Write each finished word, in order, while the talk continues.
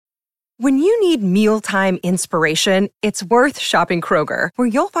When you need mealtime inspiration, it's worth shopping Kroger, where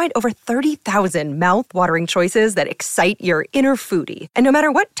you'll find over 30,000 mouth-watering choices that excite your inner foodie. And no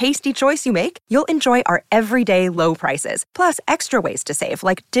matter what tasty choice you make, you'll enjoy our everyday low prices, plus extra ways to save,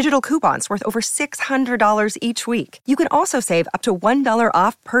 like digital coupons worth over $600 each week. You can also save up to $1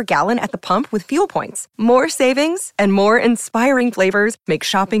 off per gallon at the pump with fuel points. More savings and more inspiring flavors make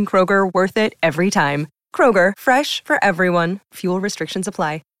shopping Kroger worth it every time. Kroger, fresh for everyone. Fuel restrictions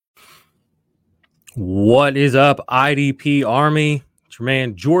apply. What is up, IDP Army? It's your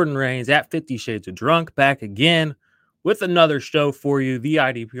man Jordan Rains at 50 Shades of Drunk, back again with another show for you, the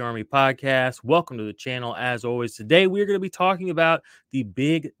IDP Army podcast. Welcome to the channel. As always, today we're going to be talking about the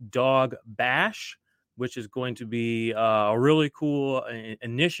Big Dog Bash, which is going to be a really cool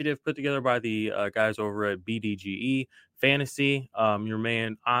initiative put together by the guys over at BDGE Fantasy. Your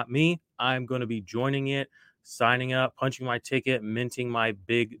man, I'm going to be joining it, signing up, punching my ticket, minting my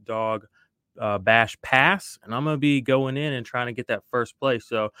Big Dog Bash pass, and I'm going to be going in and trying to get that first place.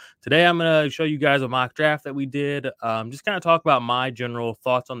 So today I'm going to show you guys a mock draft that we did. Just kind of talk about my general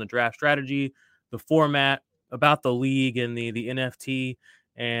thoughts on the draft strategy, the format, about the league and the NFT,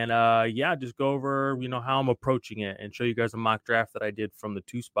 and just go over how I'm approaching it and show you guys a mock draft that I did from the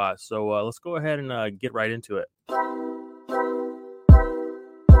 2 spots. So let's go ahead and get right into it.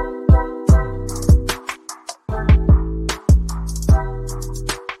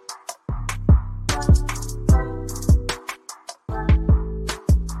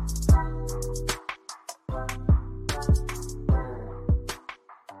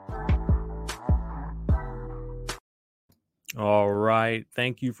 All right.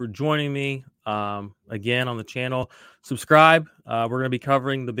 Thank you for joining me again on the channel. Subscribe. We're going to be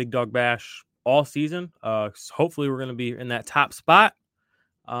covering the Big Dog Bash all season. Hopefully we're going to be in that top spot.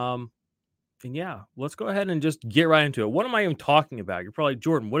 Let's go ahead and just get right into it. What am I even talking about? You're probably,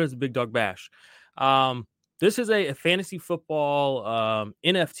 Jordan, what is the Big Dog Bash? This is a fantasy football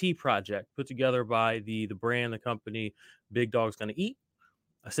NFT project put together by the brand, the company Big Dog's Gonna Eat.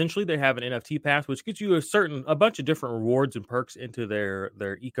 Essentially, they have an NFT pass, which gets you a bunch of different rewards and perks into their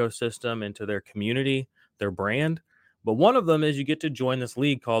ecosystem, into their community, their brand. But one of them is you get to join this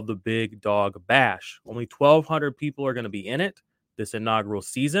league called the Big Dog Bash. Only 1,200 people are going to be in it this inaugural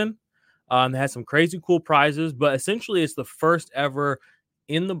season. It has some crazy cool prizes, but essentially it's the first ever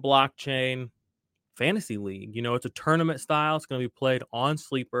in the blockchain fantasy league. It's a tournament style. It's going to be played on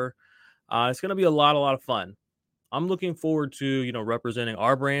Sleeper. It's going to be a lot of fun. I'm looking forward to, representing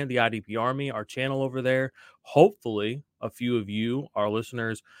our brand, the IDP Army, our channel over there. Hopefully, a few of you, our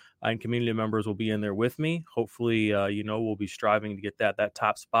listeners and community members, will be in there with me. Hopefully, we'll be striving to get that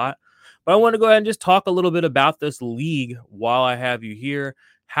top spot. But I want to go ahead and just talk a little bit about this league while I have you here,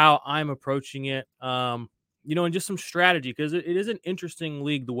 how I'm approaching it, and just some strategy, because it is an interesting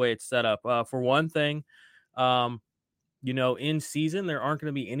league the way it's set up. For one thing, in season, there aren't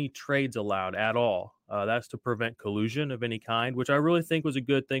going to be any trades allowed at all. That's to prevent collusion of any kind, which I really think was a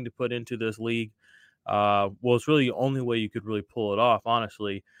good thing to put into this league. It's really the only way you could really pull it off,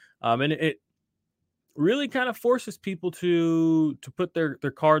 honestly. And it really kind of forces people to put their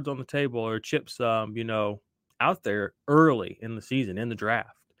cards on the table or chips, out there early in the season, in the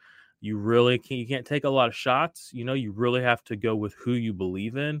draft. You can't take a lot of shots. You really have to go with who you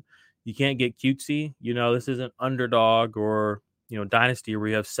believe in. You can't get cutesy. This isn't Underdog or, Dynasty where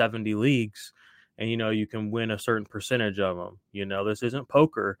you have 70 leagues and, you can win a certain percentage of them. This isn't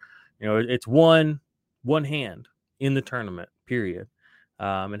poker. It's one hand in the tournament, period.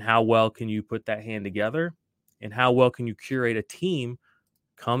 And how well can you put that hand together, and how well can you curate a team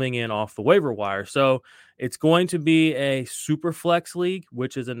coming in off the waiver wire? So it's going to be a super flex league,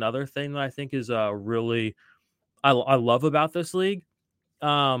 which is another thing that I think is really, I love about this league.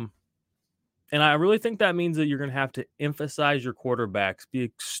 And I really think that means that you're going to have to emphasize your quarterbacks, be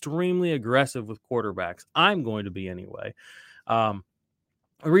extremely aggressive with quarterbacks. I'm going to be anyway. The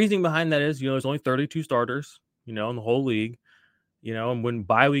reasoning behind that is, there's only 32 starters, in the whole league, and when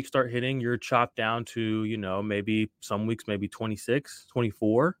bye weeks start hitting, you're chopped down to, maybe some weeks, maybe 26,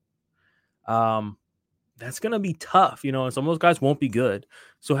 24. That's going to be tough, and some of those guys won't be good.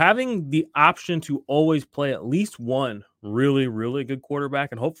 So having the option to always play at least one really, really good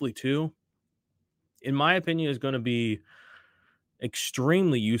quarterback, and hopefully two, in my opinion, is going to be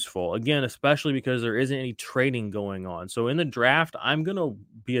extremely useful. Again, especially because there isn't any trading going on. So in the draft, I'm going to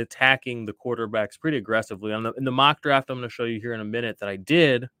be attacking the quarterbacks pretty aggressively. In the mock draft I'm going to show you here in a minute that I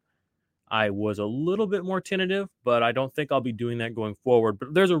did, I was a little bit more tentative, but I don't think I'll be doing that going forward.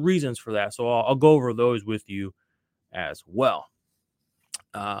 But there's a reasons for that, so I'll go over those with you as well.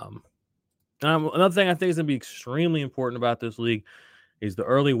 Another thing I think is going to be extremely important about this league is the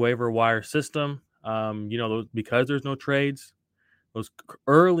early waiver wire system. Because there's no trades, those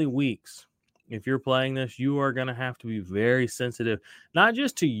early weeks, if you're playing this, you are going to have to be very sensitive, not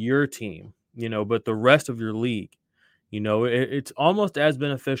just to your team, but the rest of your league. It's almost as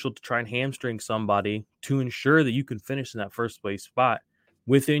beneficial to try and hamstring somebody to ensure that you can finish in that first place spot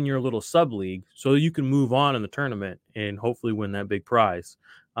within your little sub league so you can move on in the tournament and hopefully win that big prize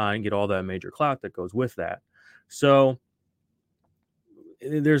and get all that major clout that goes with that. So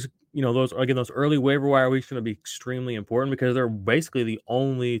there's, those early waiver wire weeks are going to be extremely important because they're basically the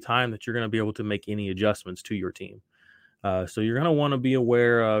only time that you're going to be able to make any adjustments to your team. So you're going to want to be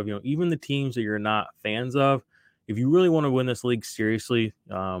aware of, even the teams that you're not fans of. If you really want to win this league seriously,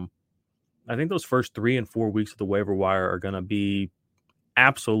 I think those first 3 and 4 weeks of the waiver wire are going to be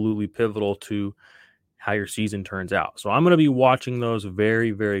absolutely pivotal to how your season turns out. So I'm going to be watching those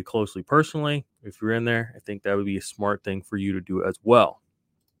very, very closely personally. If you're in there, I think that would be a smart thing for you to do as well.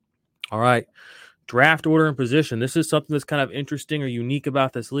 All right, draft order and position. This is something that's kind of interesting or unique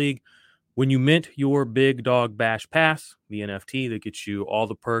about this league. When you mint your Big Dog Bash Pass, the NFT that gets you all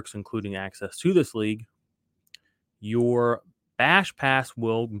the perks, including access to this league, your Bash Pass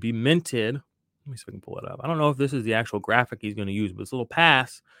will be minted. Let me see if I can pull it up. I don't know if this is the actual graphic he's going to use, but this little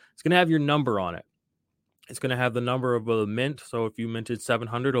pass, it's going to have your number on it. It's going to have the number of the mint. So if you minted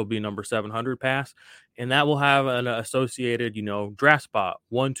 700, it'll be number 700 pass. And that will have an associated, draft spot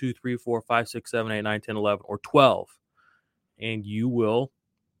 1, 2, 3, 4, 5, 6, 7, 8, 9, 10, 11, or 12. And you will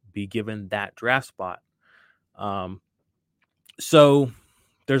be given that draft spot. So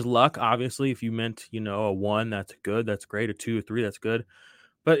there's luck, obviously. If you mint, a 1, that's good. That's great. A 2, a 3, that's good.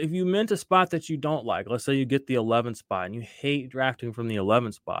 But if you mint a spot that you don't like, let's say you get the 11th spot and you hate drafting from the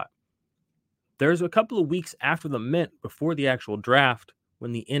 11th spot, there's a couple of weeks after the mint, before the actual draft,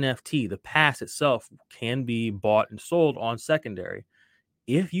 when the NFT, the pass itself, can be bought and sold on secondary.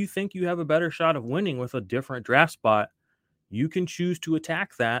 If you think you have a better shot of winning with a different draft spot, you can choose to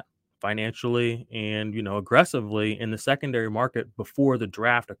attack that financially and, aggressively in the secondary market before the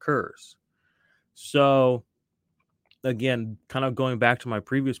draft occurs. So, again, kind of going back to my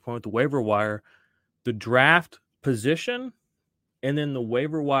previous point, the waiver wire, the draft position and then the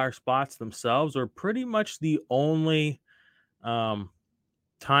waiver wire spots themselves are pretty much the only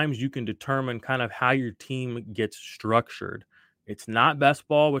times you can determine kind of how your team gets structured. It's not best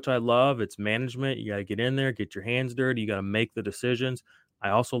ball, which I love. It's management. You got to get in there, get your hands dirty. You got to make the decisions. I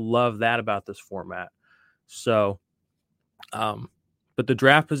also love that about this format. So, but the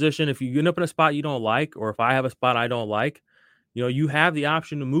draft position, if you end up in a spot you don't like, or if I have a spot I don't like, you have the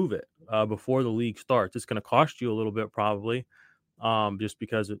option to move it before the league starts. It's going to cost you a little bit probably. Just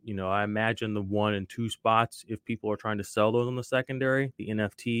because, I imagine the 1 and 2 spots, if people are trying to sell those on the secondary, the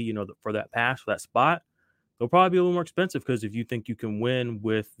NFT, for that pass, for that spot, they'll probably be a little more expensive because if you think you can win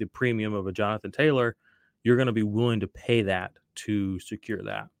with the premium of a Jonathan Taylor, you're going to be willing to pay that to secure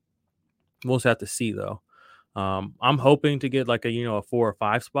that. We'll just have to see, though. I'm hoping to get like a 4 or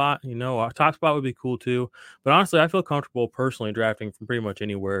 5 spot. A top spot would be cool too. But honestly, I feel comfortable personally drafting from pretty much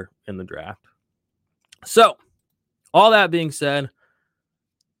anywhere in the draft. So, all that being said,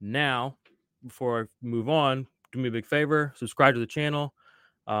 now, before I move on, do me a big favor, subscribe to the channel,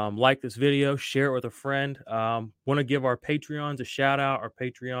 like this video, share it with a friend. Want to give our Patreons a shout out, our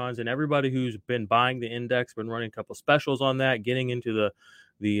Patreons, and everybody who's been buying the index, been running a couple specials on that, getting into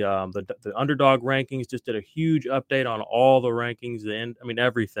the underdog rankings. Just did a huge update on all the rankings,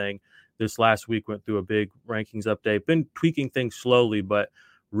 everything. This last week went through a big rankings update. Been tweaking things slowly, but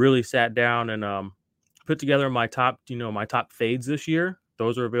really sat down and put together my top fades this year.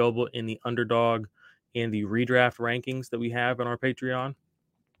 Those are available in the underdog and the redraft rankings that we have on our Patreon.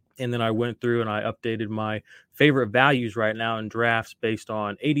 And then I went through and I updated my favorite values right now in drafts based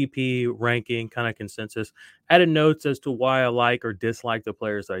on ADP, ranking, kind of consensus. Added notes as to why I like or dislike the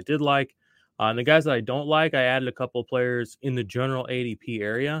players that I did like. And the guys that I don't like, I added a couple of players in the general ADP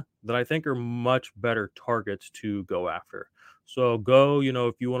area that I think are much better targets to go after. So go,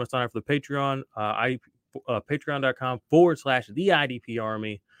 if you want to sign up for the Patreon, patreon.com/the IDP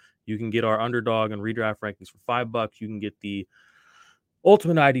Army. You can get our underdog and redraft rankings for $5. You can get the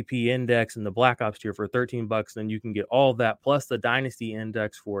Ultimate IDP Index and the Black Ops tier for $13. Then you can get all of that plus the Dynasty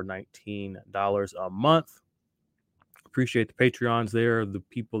Index for $19 a month. Appreciate the Patreons. They're the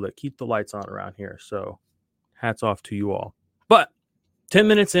people that keep the lights on around here. So hats off to you all. But 10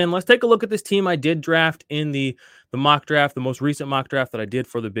 minutes in, let's take a look at this team I did draft in the mock draft, the most recent mock draft that I did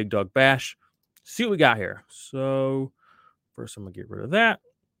for the Big Dog Bash. See what we got here. So first I'm going to get rid of that.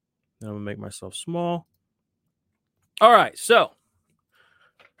 Then I'm going to make myself small. All right, so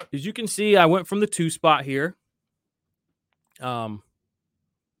as you can see, I went from the 2 spot here.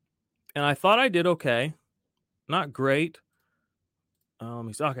 and I thought I did okay. Not great.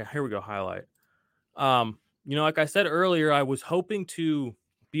 Okay, here we go. Highlight. Like I said earlier, I was hoping to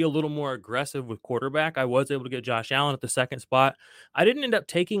be a little more aggressive with quarterback. I was able to get Josh Allen at the second spot. I didn't end up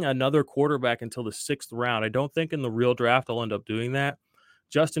taking another quarterback until the 6th round. I don't think in the real draft I'll end up doing that.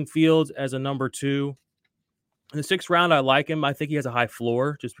 Justin Fields as a number 2. In the 6th round, I like him. I think he has a high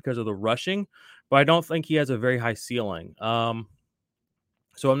floor just because of the rushing, but I don't think he has a very high ceiling.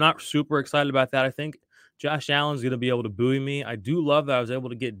 So I'm not super excited about that. I think Josh Allen's going to be able to buoy me. I do love that I was able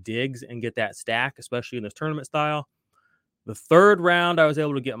to get Diggs and get that stack, especially in this tournament style. The 3rd round, I was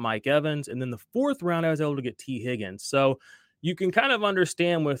able to get Mike Evans. And then the 4th round, I was able to get T. Higgins. So you can kind of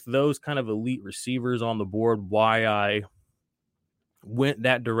understand with those kind of elite receivers on the board why I went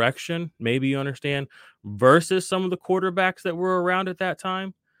that direction. Maybe you understand, versus some of the quarterbacks that were around at that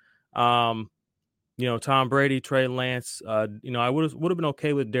time. Tom Brady, Trey Lance, I would have been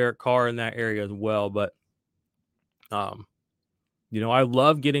okay with Derek Carr in that area as well. But, I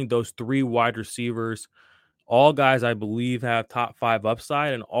love getting those 3 wide receivers, all guys I believe have top 5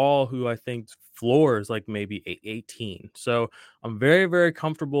 upside and all who I think floor is like maybe 18. So I'm very, very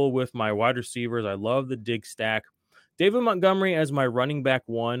comfortable with my wide receivers. I love the dig stack. David Montgomery as my running back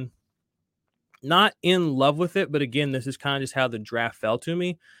 1. Not in love with it, but again, this is kind of just how the draft fell to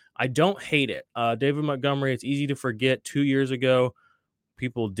me. I don't hate it. David Montgomery, it's easy to forget 2 years ago,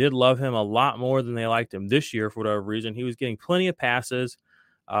 people did love him a lot more than they liked him this year for whatever reason. He was getting plenty of passes.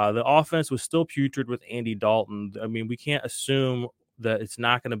 The offense was still putrid with Andy Dalton. I mean, we can't assume that it's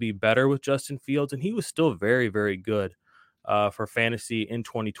not going to be better with Justin Fields, and he was still very, very good for fantasy in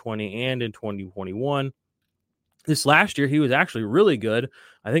 2020 and in 2021. This last year, he was actually really good.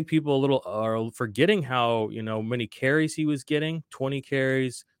 I think people a little are forgetting how, many carries he was getting. 20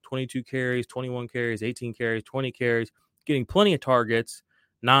 carries, 22 carries, 21 carries, 18 carries, 20 carries, getting plenty of targets,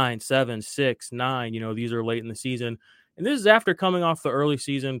 9, 7, 6, 9. These are late in the season. And this is after coming off the early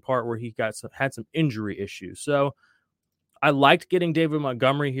season part where he had some injury issues. So I liked getting David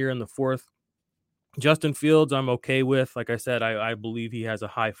Montgomery here in the 4th. Justin Fields, I'm okay with. Like I said, I believe he has a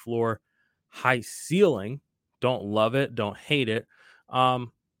high floor, high ceiling. Don't love it. Don't hate it.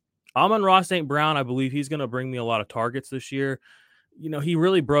 Amon-Ra St. Brown, I believe he's going to bring me a lot of targets this year. He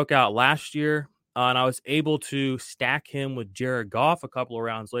really broke out last year, and I was able to stack him with Jared Goff a couple of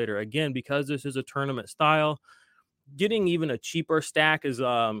rounds later. Again, because this is a tournament style, getting even a cheaper stack is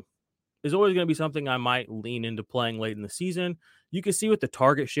always going to be something I might lean into playing late in the season. You can see with the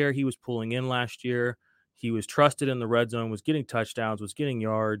target share he was pulling in last year. He was trusted in the red zone, was getting touchdowns, was getting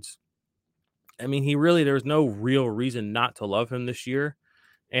yards. I mean, there was no real reason not to love him this year.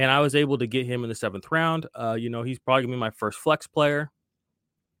 And I was able to get him in the 7th round. He's probably going to be my first flex player.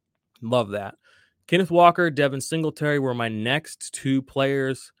 Love that. Kenneth Walker, Devin Singletary were my next 2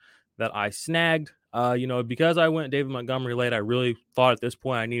 players that I snagged. Because I went David Montgomery late, I really thought at this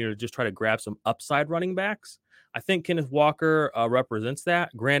point I needed to just try to grab some upside running backs. I think Kenneth Walker represents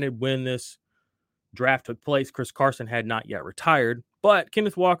that. Granted, when this draft took place, Chris Carson had not yet retired. But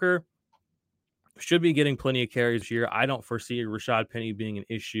Kenneth Walker should be getting plenty of carries here. I don't foresee Rashad Penny being an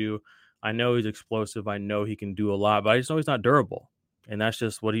issue. I know he's explosive. I know he can do a lot, but I just know he's not durable. And that's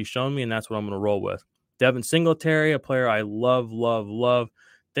just what he's shown me, and that's what I'm going to roll with. Devin Singletary, a player I love, love, love.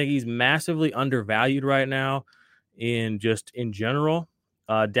 I think he's massively undervalued right now in general.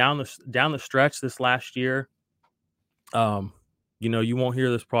 Down the stretch this last year, you won't hear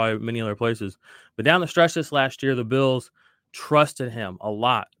this probably many other places, but down the stretch this last year, the Bills trusted him a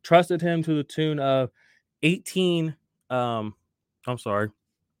lot. Trusted him to the tune of 18.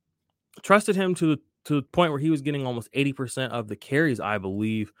 Trusted him to the point where he was getting almost 80% of the carries, I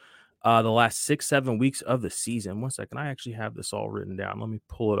believe, the last 6-7 weeks of the season. 1 second. I actually have this all written down. Let me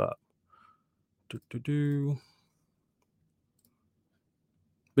pull it up.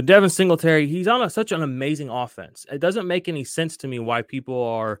 But Devin Singletary, he's on such an amazing offense. It doesn't make any sense to me why people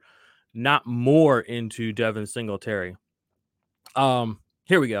are not more into Devin Singletary.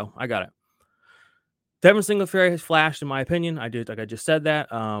 Here we go. I got it. Devin Singletary has flashed, in my opinion. I just said that.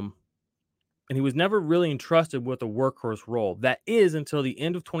 And he was never really entrusted with a workhorse role. That is until the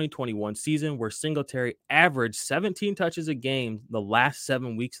end of 2021 season, where Singletary averaged 17 touches a game the last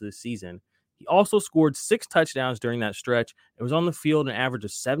 7 weeks of the season. He also scored 6 touchdowns during that stretch and was on the field an average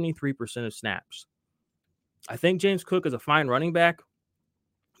of 73% of snaps. I think James Cook is a fine running back,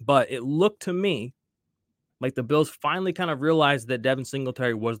 but it looked to me like the Bills finally kind of realized that Devin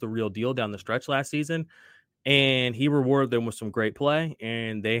Singletary was the real deal down the stretch last season, and he rewarded them with some great play,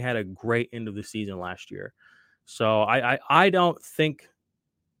 and they had a great end of the season last year. So I don't think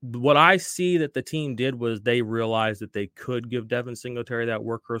what I see that the team did was they realized that they could give Devin Singletary that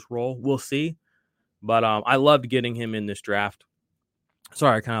workhorse role. We'll see. But I loved getting him in this draft.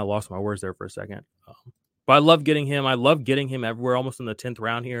 Sorry, I kind of lost my words there for a second. But I love getting him. I love getting him everywhere, almost in the 10th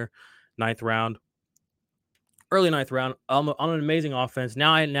round here, 9th round, early 9th round. On an amazing offense.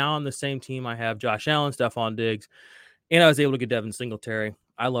 Now on the same team, I have Josh Allen, Stephon Diggs, and I was able to get Devin Singletary.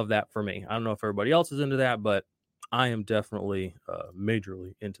 I love that for me. I don't know if everybody else is into that, but I am definitely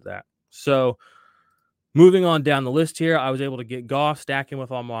majorly into that. So moving on down the list here, I was able to get Goff, stacking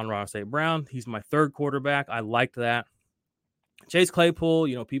with Amon-Ra St. Brown. He's my third quarterback. I liked that. Chase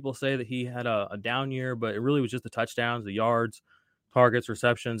Claypool, people say that he had a down year, but it really was just the touchdowns, the yards, targets,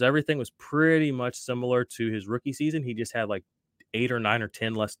 receptions. Everything was pretty much similar to his rookie season. He just had like 8 or 9 or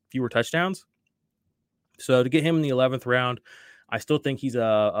 10 fewer touchdowns. So to get him in the 11th round, I still think he's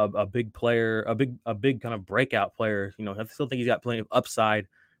a big player, a big kind of breakout player. I still think he's got plenty of upside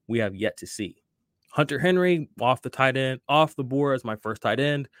we have yet to see. Hunter Henry off the board as my first tight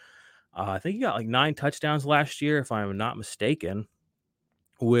end. I think he got like 9 touchdowns last year, if I'm not mistaken,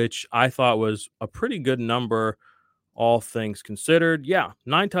 which I thought was a pretty good number, all things considered. Yeah,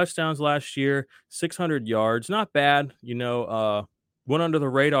 9 touchdowns last year, 600 yards, not bad. Went under the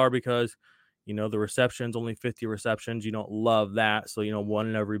radar because the receptions, only 50 receptions. You don't love that, so one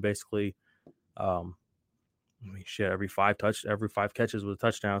in every basically. Every 5 catches with a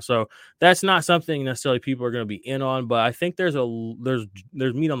touchdown. So that's not something necessarily people are going to be in on, but I think there's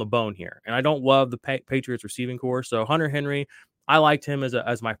meat on the bone here. And I don't love the Patriots receiving corps. So Hunter Henry, I liked him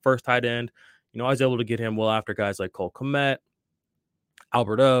as my first tight end. I was able to get him well after guys like Cole Kmet,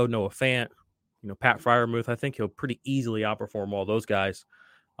 Albert O, Noah Fant, Pat Freiermuth. I think he'll pretty easily outperform all those guys.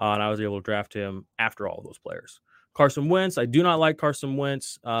 And I was able to draft him after all those players. Carson Wentz, I do not like Carson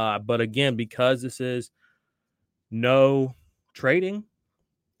Wentz. But again, because this is no trading,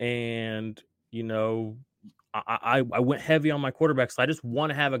 and I went heavy on my quarterbacks. So I just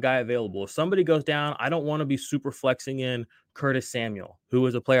want to have a guy available. If somebody goes down, I don't want to be super flexing in Curtis Samuel, who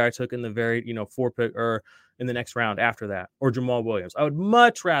was a player I took in the very 4 pick or in the next round after that, or Jamal Williams. I would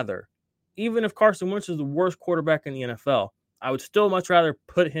much rather, even if Carson Wentz is the worst quarterback in the NFL, I would still much rather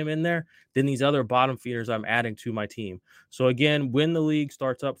put him in there than these other bottom feeders I'm adding to my team. So again, when the league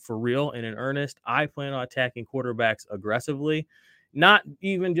starts up for real and in earnest, I plan on attacking quarterbacks aggressively, not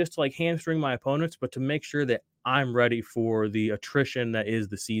even just to like hamstring my opponents, but to make sure that I'm ready for the attrition that is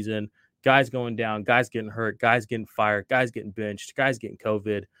the season. Guys going down, guys getting hurt, guys getting fired, guys getting benched, guys getting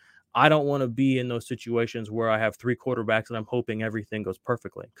COVID. I don't want to be in those situations where I have 3 quarterbacks and I'm hoping everything goes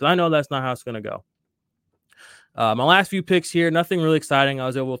perfectly, because I know that's not how it's going to go. My last few picks here, nothing really exciting. I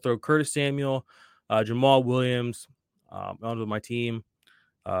was able to throw Curtis Samuel, Jamal Williams onto my team.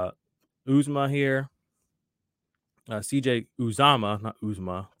 Uzma here. CJ Uzama, not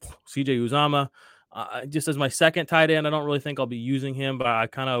Uzma. CJ Uzama, just as my second tight end. I don't really think I'll be using him, but I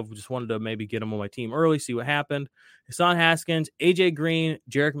kind of just wanted to maybe get him on my team early, see what happened. Hassan Haskins, AJ Green,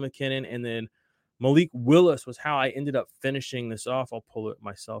 Jerick McKinnon, and then Malik Willis was how I ended up finishing this off. I'll pull it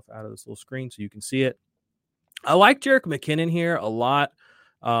myself out of this little screen so you can see it. I like Jerick McKinnon here a lot.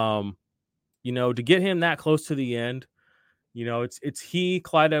 To get him that close to the end, it's he,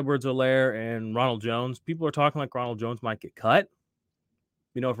 Clyde Edwards-Helaire, and Ronald Jones. People are talking like Ronald Jones might get cut.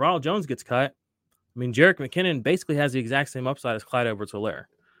 If Ronald Jones gets cut, Jerick McKinnon basically has the exact same upside as Clyde Edwards-Helaire.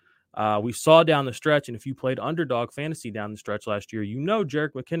 We saw down the stretch, and if you played underdog fantasy down the stretch last year,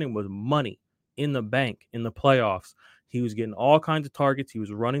 Jerick McKinnon was money in the bank in the playoffs. He was getting all kinds of targets. He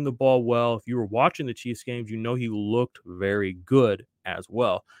was running the ball well. If you were watching the Chiefs games, he looked very good as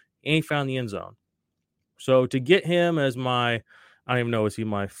well. And he found the end zone. So to get him as I don't even know, is he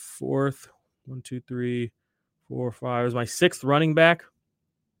my 4th? 1, 2, 3, 4, 5. Is my 6th running back.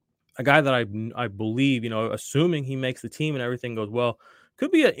 A guy that I believe, assuming he makes the team and everything goes well,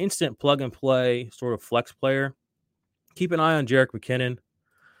 could be an instant plug and play sort of flex player. Keep an eye on Jerick McKinnon.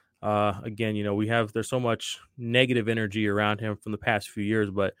 Again, there's so much negative energy around him from the past few years,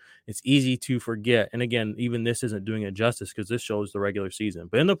 but it's easy to forget. And again, even this isn't doing it justice because this shows the regular season.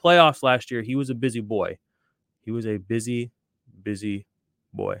 But in the playoffs last year, he was a busy boy. He was a busy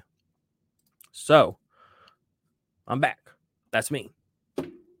boy. So I'm back. That's me.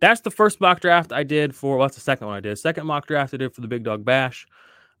 That's the first mock draft I did that's the second one I did. Second mock draft I did for the Big Dog Bash.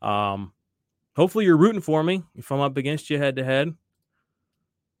 Hopefully you're rooting for me if I'm up against you head to head.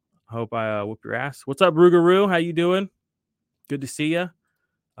 I hope I whoop your ass. What's up, Rugaroo? How you doing? Good to see you.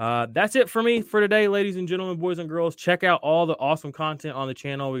 That's it for me for today, ladies and gentlemen, boys and girls. Check out all the awesome content on the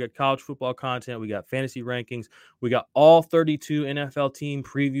channel. We got college football content. We got fantasy rankings. We got all 32 NFL team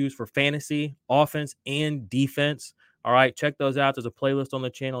previews for fantasy, offense, and defense. All right, check those out. There's a playlist on the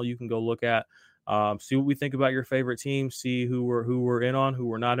channel you can go look at. See what we think about your favorite teams. See who we're in on, who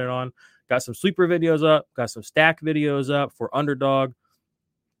we're not in on. Got some sleeper videos up. Got some stack videos up for underdog.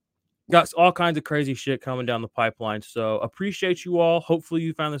 Got all kinds of crazy shit coming down the pipeline. So appreciate you all. Hopefully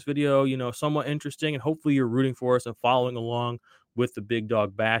you found this video, somewhat interesting, and hopefully you're rooting for us and following along with the Big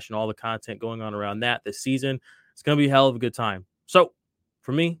Dog Bash and all the content going on around that this season. It's going to be a hell of a good time. So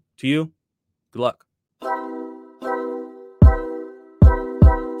from me to you, good luck.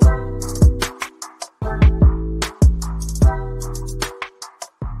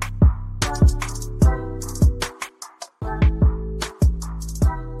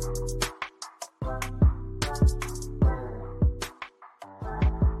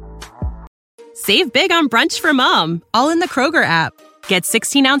 Save big on brunch for mom, all in the Kroger app. Get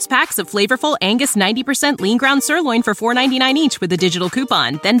 16-ounce packs of flavorful Angus 90% lean ground sirloin for $4.99 each with a digital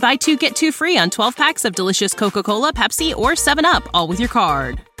coupon. Then buy 2, get 2 free on 12 packs of delicious Coca-Cola, Pepsi, or 7-Up, all with your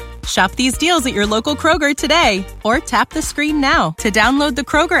card. Shop these deals at your local Kroger today, or tap the screen now to download the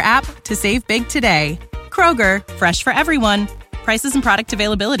Kroger app to save big today. Kroger, fresh for everyone. Prices and product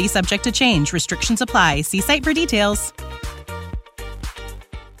availability subject to change. Restrictions apply. See site for details.